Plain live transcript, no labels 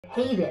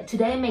Hey there,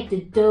 today I make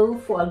the dough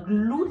for a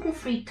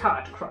gluten-free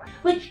tart crust,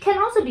 which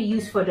can also be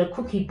used for the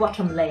cookie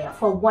bottom layer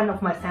for one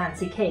of my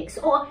fancy cakes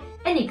or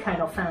any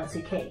kind of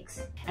fancy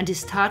cakes. And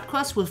this tart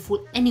crust will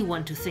fool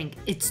anyone to think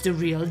it's the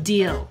real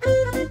deal.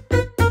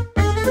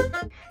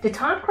 The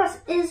tart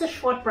crust is a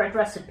shortbread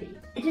recipe.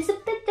 It is a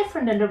bit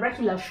different than the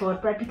regular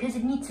shortbread because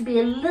it needs to be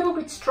a little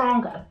bit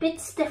stronger, a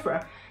bit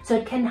stiffer, so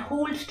it can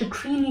hold the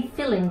creamy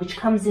filling which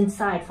comes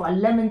inside for a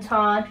lemon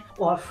tart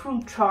or a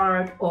fruit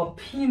tart or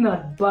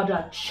peanut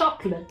butter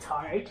chocolate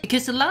tart.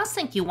 Because the last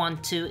thing you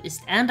want to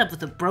is end up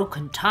with a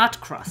broken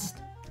tart crust.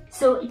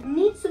 So it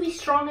needs to be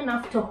strong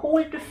enough to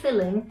hold the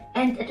filling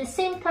and at the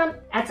same time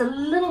adds a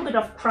little bit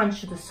of crunch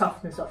to the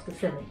softness of the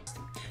filling.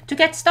 To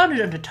get started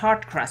on the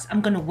tart crust,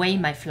 I'm gonna weigh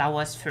my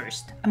flours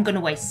first. I'm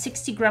gonna weigh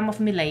 60 grams of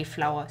millet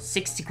flour,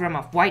 60 grams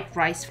of white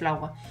rice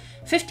flour,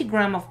 50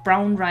 grams of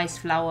brown rice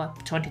flour,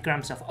 20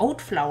 grams of oat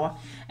flour,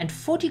 and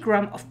 40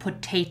 grams of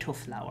potato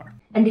flour.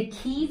 And the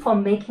key for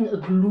making a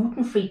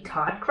gluten-free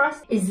tart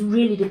crust is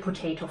really the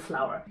potato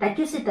flour. That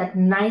gives it that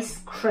nice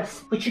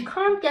crisp, which you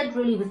can't get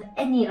really with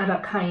any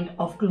other kind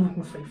of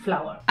gluten-free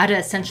flour. Other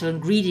essential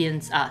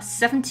ingredients are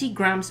 70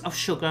 grams of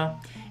sugar,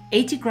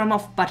 80 grams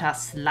of butter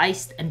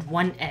sliced, and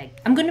 1 egg.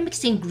 I'm gonna mix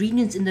the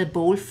ingredients in the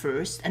bowl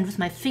first, and with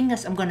my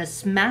fingers I'm gonna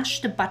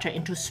smash the butter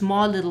into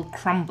small little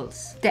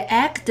crumbles. The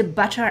egg, the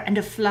butter and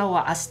the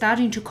flour are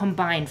starting to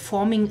combine,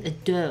 forming a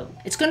dough.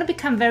 It's gonna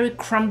become very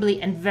crumbly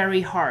and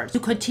very hard. To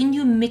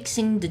continue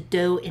mixing the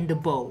dough in the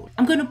bowl,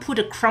 I'm gonna put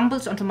the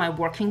crumbles onto my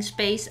working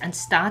space and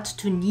start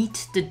to knead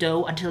the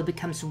dough until it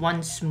becomes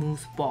one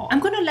smooth ball. I'm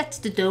gonna let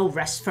the dough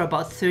rest for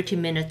about 30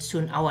 minutes to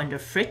an hour in the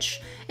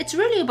fridge. It's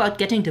really about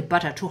getting the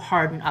butter to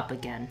harden up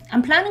again.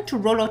 I'm planning to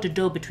roll out the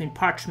dough between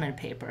parchment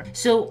paper.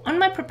 So on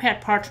my prepared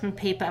parchment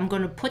paper, I'm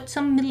going to put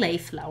some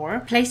millet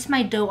flour, place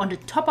my dough on the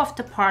top of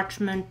the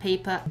parchment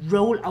paper,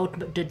 roll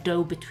out the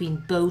dough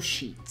between both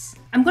sheets.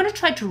 I'm going to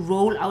try to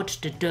roll out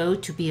the dough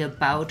to be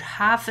about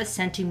 1/2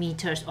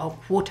 centimeter or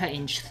 1/4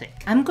 inch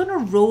thick. I'm going to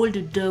roll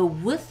the dough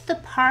with the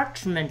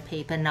parchment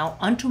paper now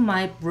onto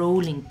my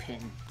rolling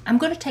pin. I'm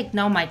going to take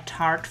now my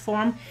tart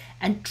form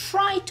and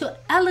try to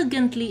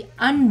elegantly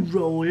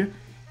unroll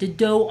the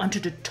dough onto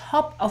the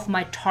top of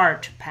my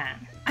tart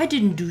pan. I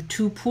didn't do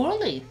too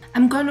poorly.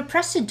 I'm gonna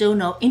press the dough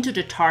now into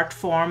the tart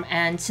form,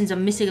 and since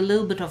I'm missing a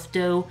little bit of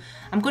dough,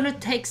 I'm gonna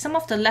take some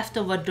of the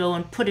leftover dough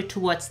and put it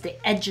towards the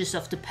edges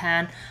of the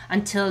pan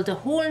until the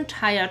whole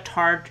entire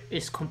tart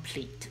is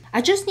complete. I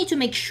just need to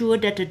make sure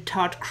that the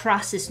tart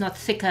crust is not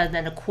thicker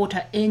than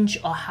 1/4 inch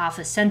or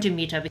 1/2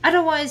 centimeter.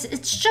 Otherwise,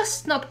 it's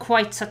just not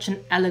quite such an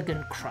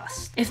elegant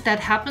crust. If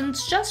that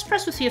happens, just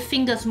press with your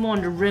fingers more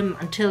on the rim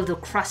until the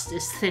crust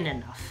is thin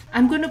enough.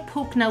 I'm gonna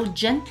poke now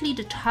gently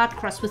the tart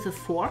crust with a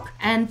fork,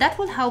 and that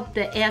will help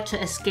the air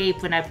to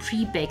escape when I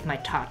pre-bake my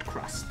tart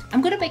crust.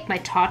 I'm gonna bake my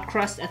tart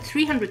crust at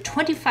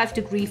 325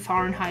 degrees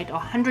Fahrenheit or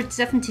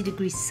 170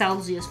 degrees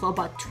Celsius for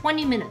about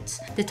 20 minutes.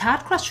 The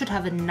tart crust should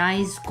have a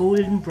nice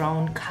golden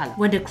brown color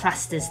when the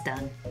crust is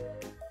done.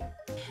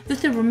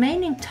 With the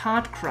remaining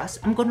tart crust,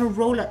 I'm going to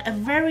roll out a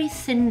very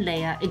thin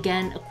layer,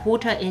 again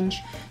 1/4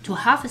 inch to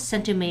 1/2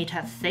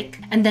 centimeter thick,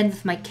 and then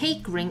with my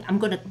cake ring I'm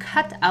going to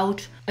cut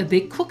out a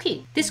big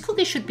cookie. This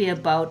cookie should be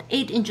about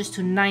 8 inches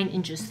to 9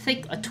 inches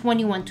thick or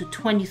 21 to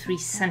 23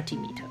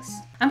 centimeters.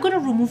 I'm going to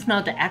remove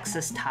now the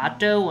excess tart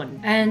dough,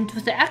 and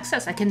with the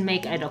excess I can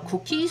make either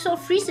cookies or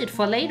freeze it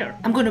for later.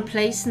 I'm going to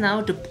place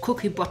now the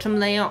cookie bottom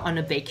layer on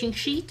a baking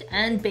sheet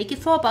and bake it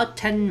for about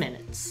 10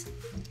 minutes.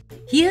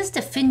 Here's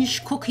the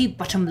finished cookie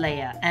bottom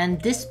layer,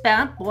 and this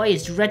bad boy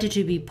is ready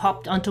to be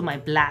popped onto my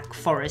Black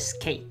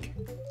Forest cake.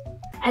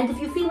 And if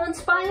you feel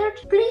inspired,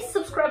 please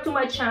subscribe to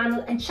my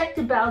channel and check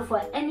the bell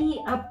for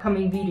any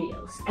upcoming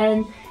videos.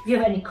 And if you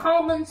have any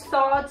comments,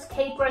 thoughts,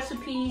 cake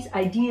recipes,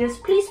 ideas,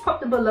 please pop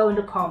them below in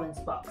the comments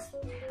box.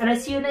 And I'll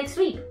see you next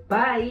week.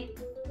 Bye!